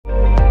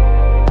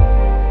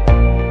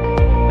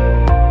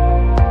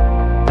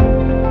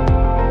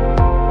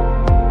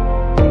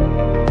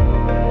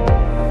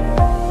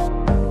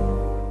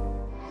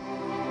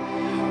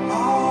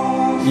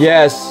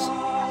Yes.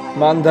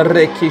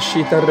 Mandare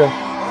kishitara.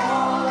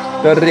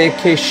 Dare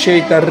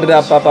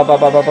kishitara baba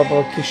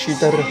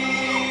kishitara.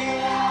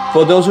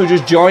 For those who are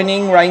just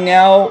joining right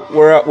now,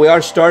 we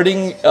are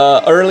starting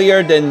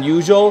earlier than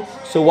usual.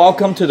 So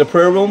welcome to the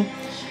prayer room.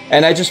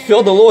 And I just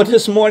feel the Lord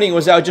this morning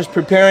was out just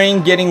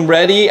preparing, getting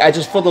ready. I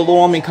just feel the Lord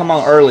want me to come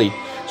on early.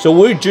 So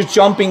we're just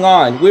jumping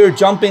on. We're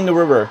jumping the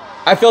river.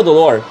 I feel the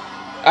Lord.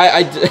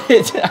 I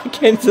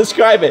can't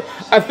describe it.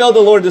 I felt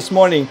the Lord this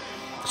morning.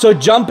 So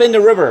jump in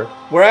the river.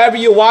 Wherever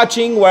you're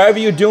watching, wherever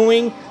you're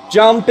doing,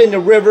 jump in the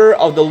river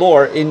of the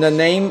Lord in the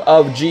name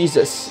of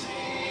Jesus.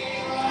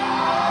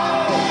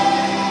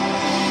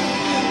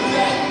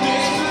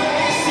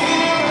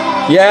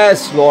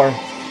 Yes, Lord.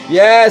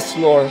 Yes,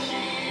 Lord.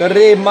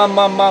 Tare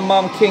mama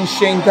mama king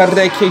shin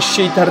tare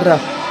kishi tara.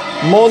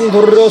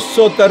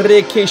 Mondroso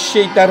tare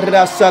kishi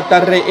tara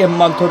satare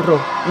emantoro.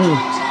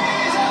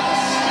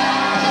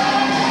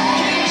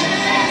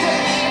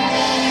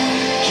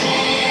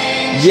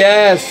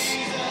 Yes,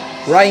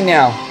 right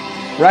now,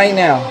 right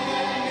now.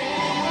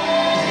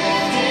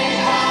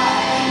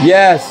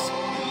 Yes,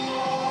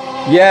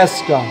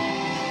 yes, God.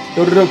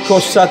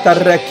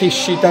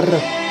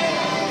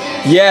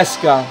 Yes,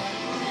 God.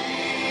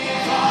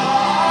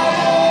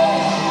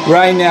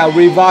 Right now,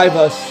 revive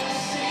us.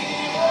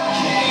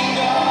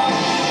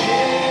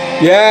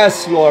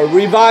 Yes, Lord,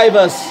 revive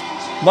us.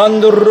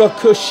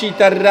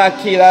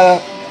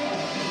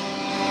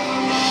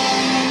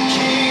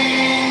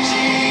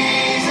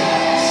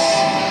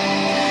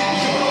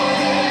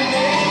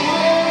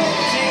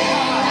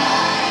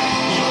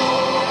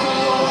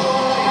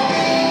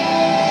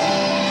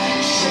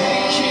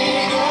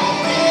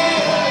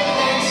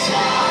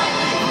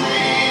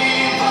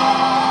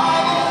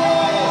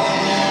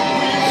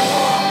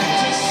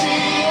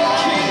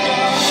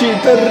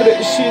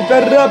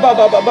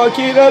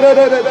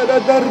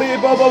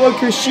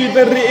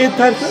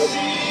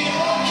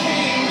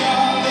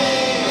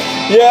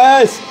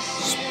 Yes.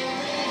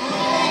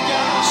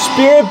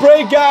 Spirit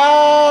break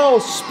out.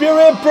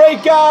 Spirit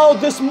break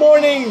out this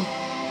morning.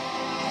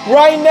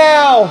 Right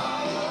now.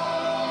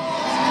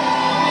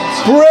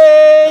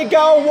 Break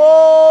our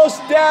walls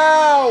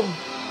down.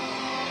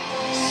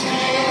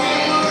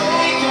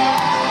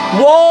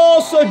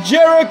 Walls of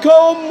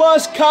Jericho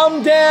must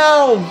come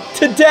down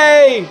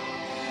today.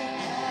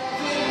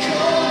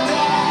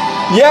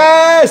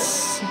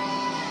 Yes.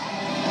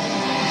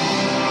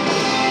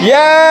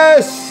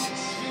 Yes.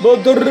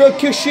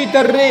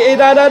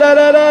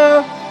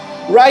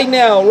 Right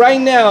now, right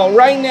now,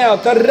 right now.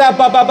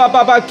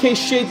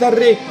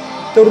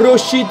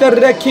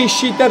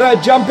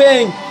 Jump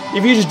in.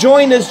 If you just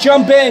join us,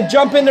 jump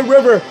in the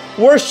river.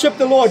 Worship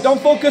the Lord. Don't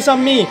focus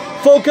on me.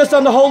 Focus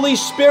on the Holy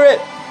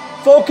Spirit.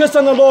 Focus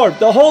on the Lord.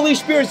 The Holy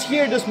Spirit's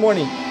here this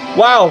morning.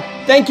 Wow.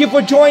 Thank you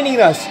for joining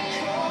us.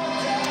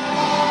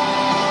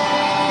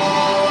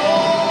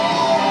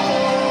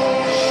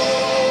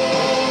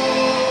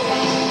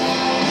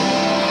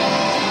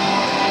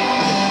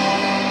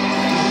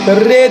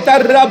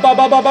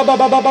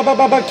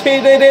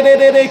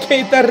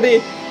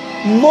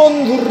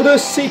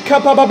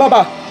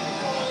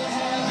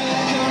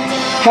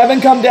 Heaven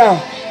come down.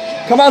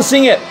 Come on,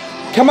 sing it.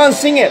 Come on,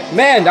 sing it.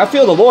 Man, I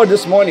feel the Lord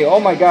this morning. Oh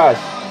my gosh.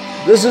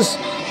 This is,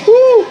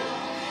 whoo.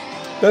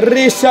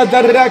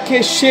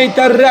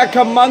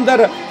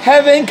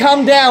 Heaven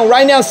come down.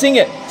 Right now, sing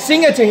it.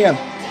 Sing it to Him.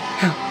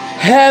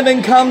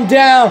 Heaven come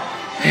down.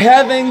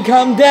 Heaven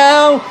come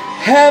down.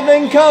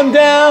 Heaven come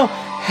down.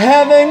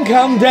 Heaven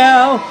come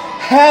down.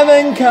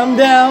 Heaven come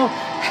down.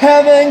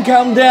 Heaven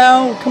come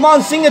down. Come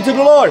on, sing it to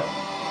the Lord.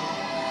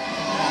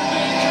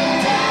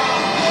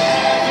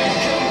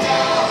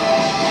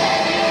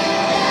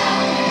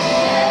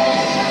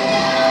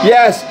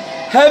 Yes.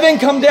 Heaven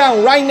come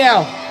down right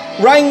now.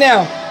 Right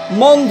now.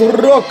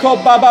 Mondroko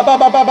ba ba ba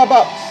ba ba ba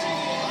ba.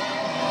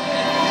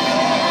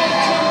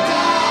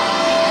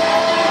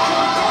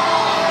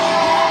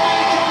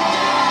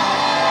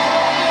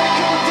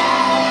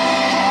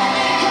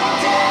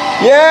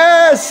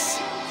 Yes.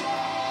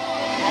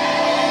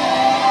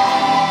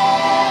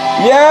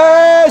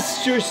 Yes.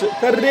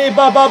 Tare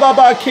ba ba ba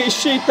ba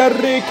kishi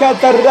tare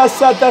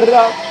katarasa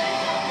tara.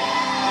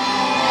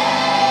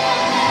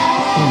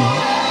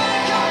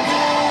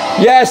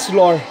 Yes,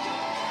 Lord.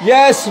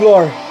 Yes,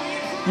 Lord.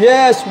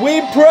 Yes,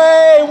 we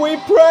pray,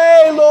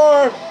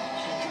 Lord.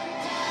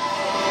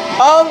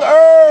 On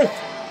earth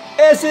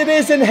as it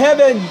is in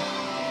heaven.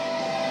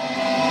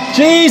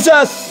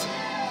 Jesus,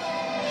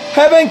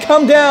 heaven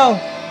come down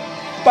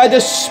by the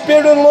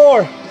Spirit of the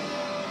Lord.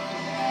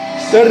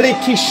 The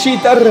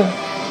Rikishitar.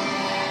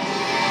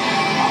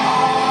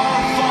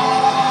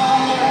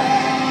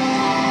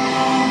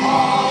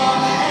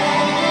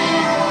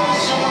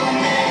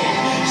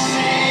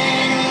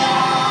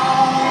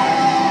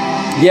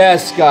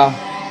 Yes, God.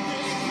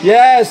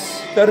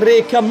 Yes.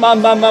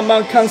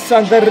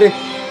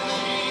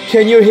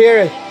 Can you hear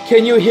it?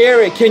 Can you hear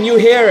it? Can you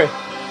hear it?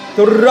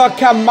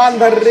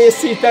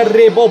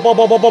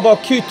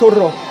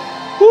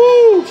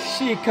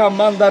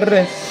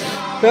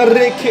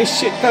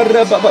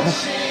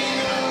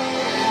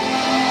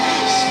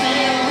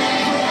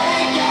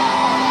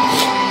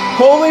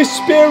 Holy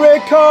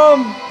Spirit,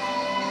 come.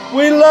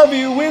 We love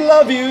you. We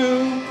love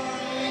you.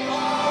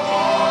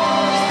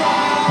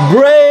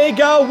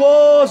 Break our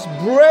walls.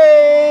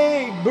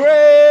 Break.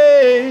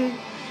 Break.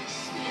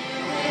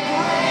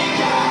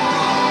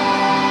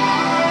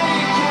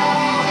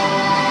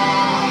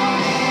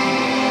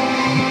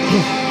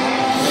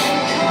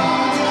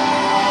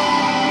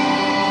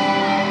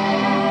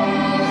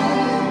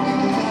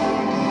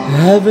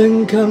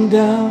 Heaven come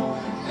down,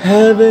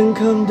 heaven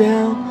come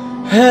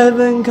down,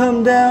 heaven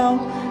come down,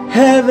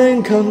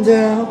 heaven come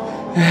down,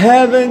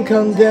 heaven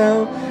come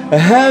down,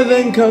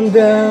 heaven come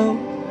down.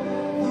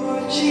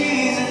 Lord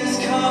Jesus,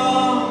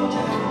 come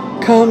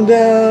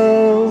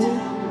down,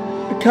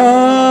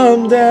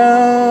 come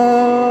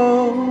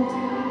down,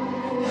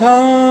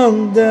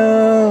 come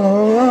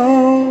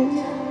down.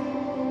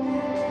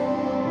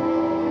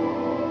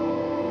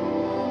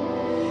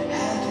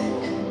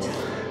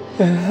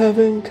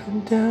 Heaven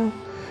come down,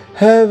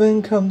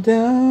 heaven come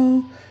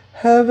down,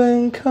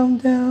 heaven come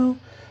down.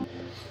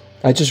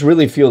 I just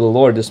really feel the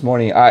Lord this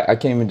morning. I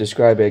can't even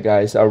describe it,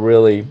 guys. I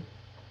really,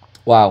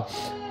 wow.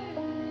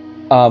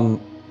 I'm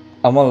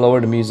gonna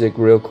lower the music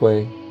real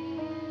quick.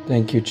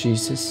 Thank you,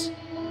 Jesus.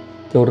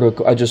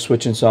 I just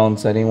switching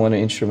songs. I didn't want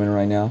an instrument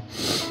right now.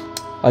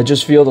 I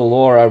just feel the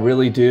Lord. I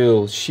really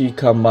do.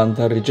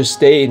 Just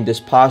stay in this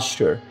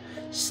posture.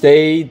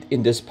 Stay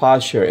in this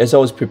posture. As I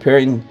was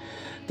preparing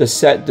the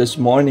set this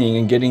morning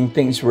and getting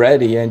things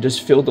ready, and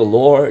just feel the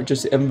Lord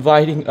just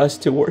inviting us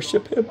to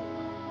worship Him.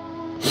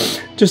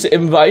 Just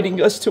inviting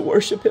us to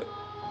worship Him.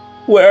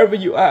 Wherever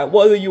you are,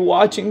 whether you're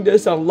watching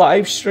this on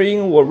live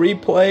stream or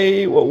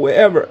replay or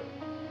wherever,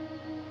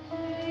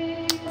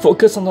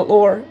 focus on the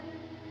Lord.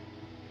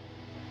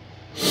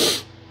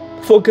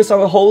 Focus on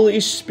the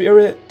Holy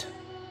Spirit.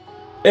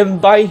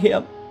 Invite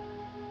Him.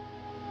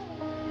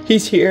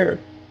 He's here.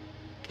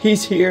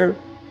 He's here.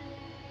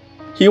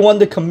 He wants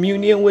to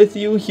communion with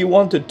you. He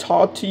wants to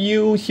talk to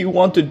you. He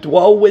wants to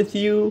dwell with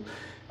you.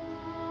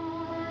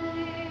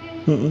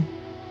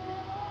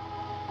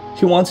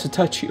 He wants to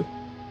touch you.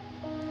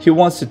 He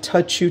wants to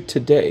touch you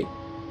today.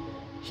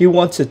 He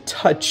wants to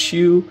touch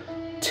you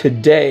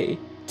today.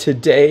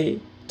 Today.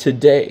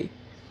 Today.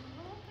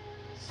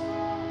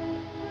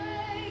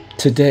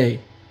 Today.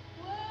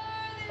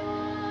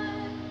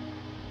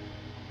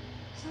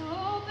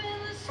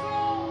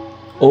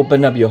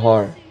 Open up your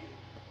heart.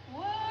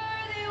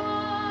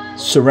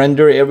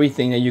 Surrender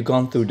everything that you've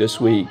gone through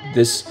this week,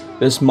 this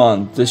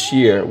month, this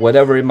year,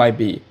 whatever it might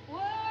be.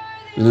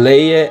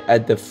 Lay it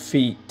at the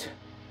feet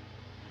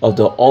of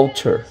the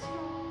altar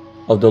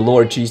of the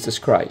Lord Jesus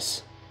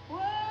Christ.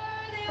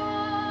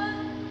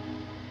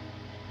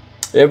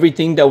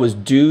 Everything that was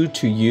due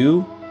to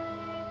you,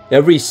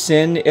 every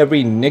sin,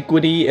 every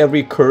iniquity,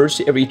 every curse,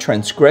 every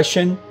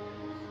transgression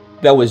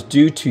that was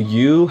due to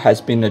you has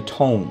been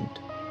atoned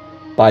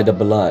by the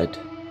blood,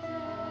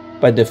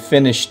 by the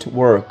finished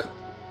work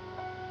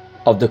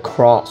of the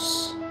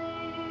cross.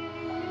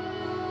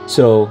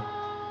 So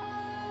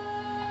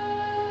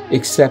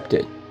accept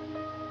it.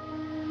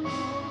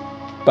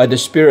 By the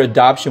Spirit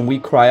adoption, we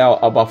cry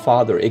out, Abba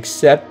Father.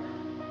 Accept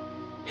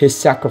His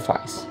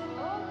sacrifice,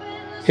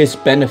 His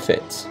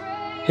benefits,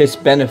 His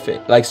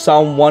benefit. Like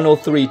Psalm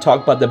 103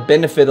 talk about the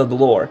benefit of the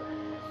Lord.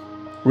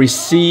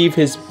 Receive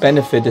His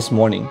benefit this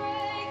morning.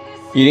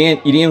 You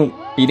didn't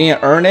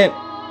earn it.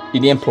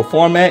 You didn't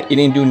perform it. You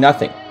didn't do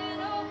nothing.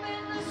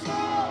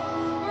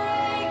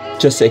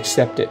 Just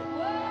accept it.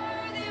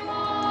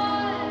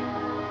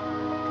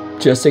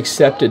 Just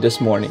accept it this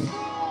morning.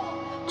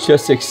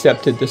 Just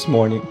accept it this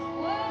morning.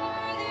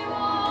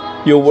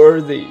 You're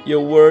worthy. You're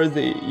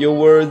worthy. You're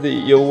worthy.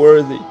 You're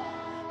worthy.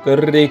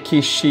 That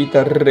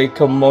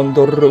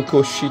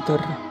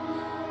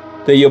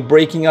you're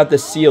breaking out the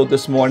seal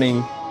this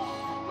morning.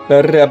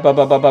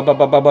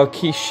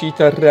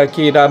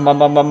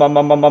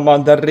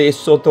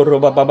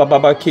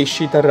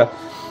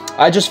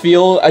 I just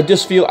feel, I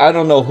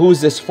don't know who's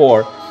this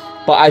for,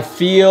 but I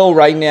feel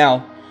right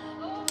now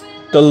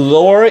the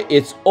Lord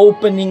is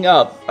opening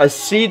up. I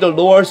see the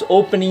Lord's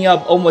opening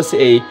up almost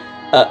a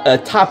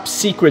top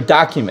secret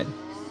document,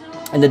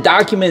 and the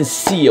document is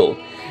sealed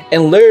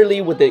and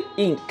literally with the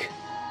ink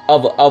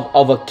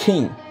of a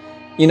king.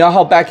 You know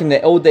how back in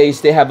the old days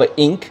they have an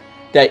ink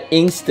that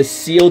inks the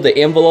seal, the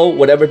envelope,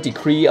 whatever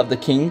decree of the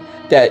king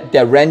that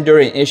render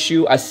an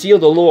issue. I see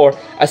the Lord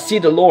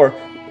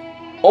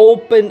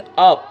open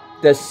up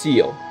the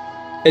seal,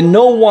 and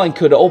no one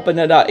could open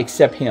it up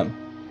except Him.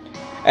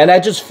 And I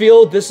just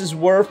feel this is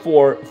word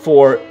for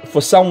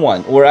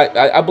someone, or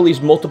I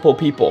believe multiple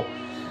people.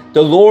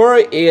 The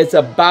Lord is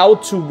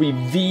about to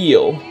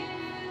reveal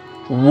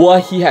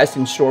what He has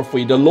in store for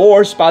you. The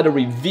Lord's about to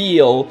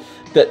reveal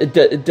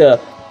the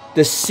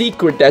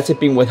secret that's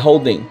been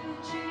withholding,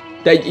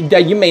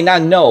 that you may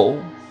not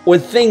know, or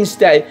things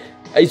that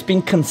is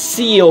being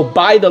concealed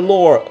by the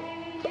Lord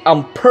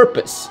on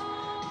purpose.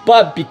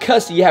 But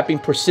because you have been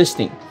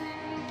persisting,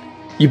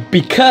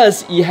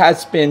 because you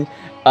has been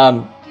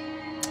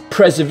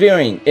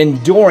persevering,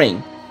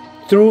 enduring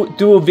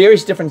through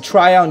various different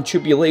trial and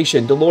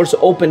tribulation, the Lord's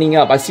opening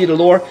up. I see the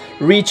Lord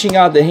reaching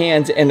out the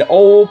hands and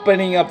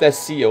opening up that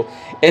seal.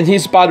 And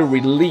He's about to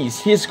release.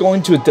 He's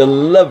going to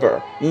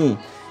deliver.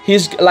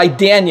 He's like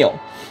Daniel.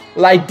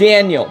 Like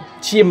Gabriel.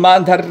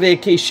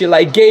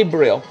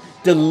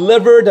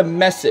 Deliver the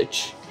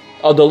message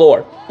of the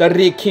Lord.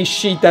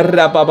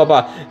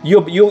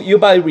 You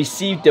about to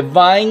receive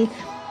divine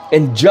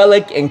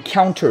angelic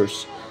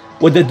encounters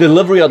with the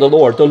delivery of the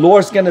Lord. The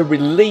Lord's going to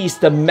release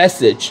the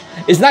message.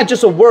 It's not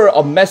just a word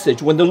of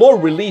message. When the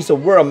Lord releases a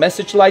word of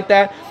message like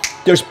that,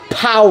 there's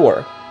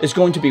power is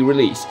going to be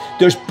released.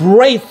 There's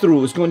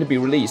breakthrough is going to be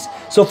released.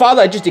 So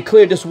Father, I just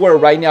declare this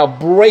word right now,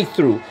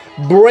 breakthrough,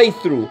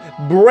 breakthrough,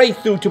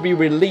 breakthrough to be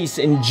released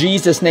in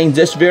Jesus' name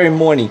this very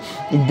morning.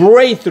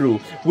 Breakthrough.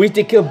 We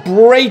declare,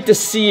 break the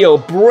seal,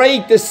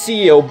 break the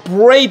seal,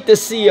 break the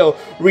seal,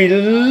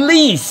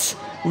 release.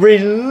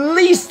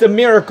 Release the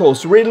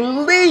miracles.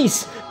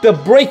 Release the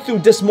breakthrough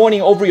this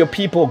morning over your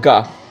people,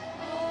 God.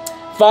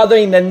 Father,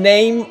 in the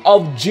name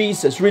of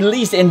Jesus,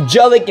 release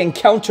angelic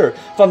encounter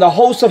from the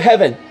hosts of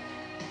heaven.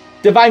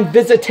 Divine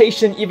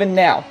visitation even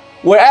now.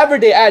 Wherever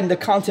they are in the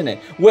continent,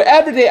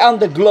 wherever they are on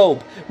the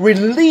globe,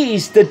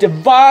 release the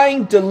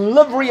divine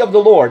delivery of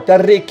the Lord.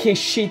 Right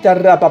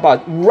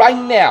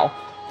now,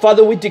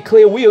 Father, we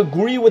declare, we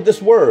agree with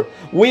this word.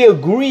 We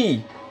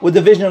agree with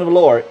the vision of the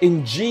Lord.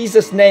 In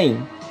Jesus'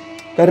 name.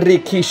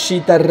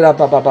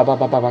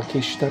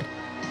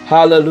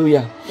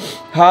 Hallelujah.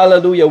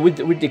 Hallelujah.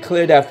 We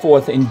declare that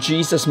forth in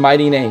Jesus'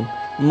 mighty name.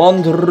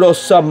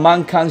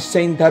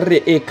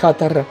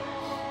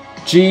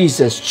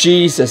 Jesus,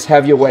 Jesus,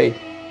 have your way.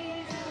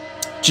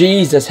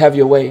 Jesus, have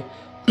your way.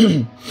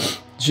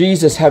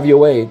 Jesus, have your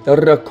way.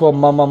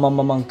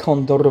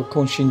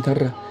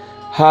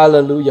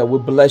 Hallelujah. We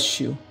bless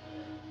you.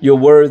 You're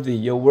worthy.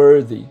 You're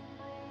worthy.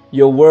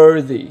 You're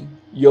worthy.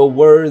 You're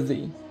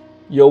worthy.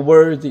 You're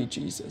worthy,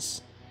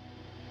 Jesus.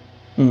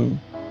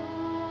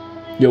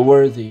 You're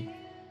worthy.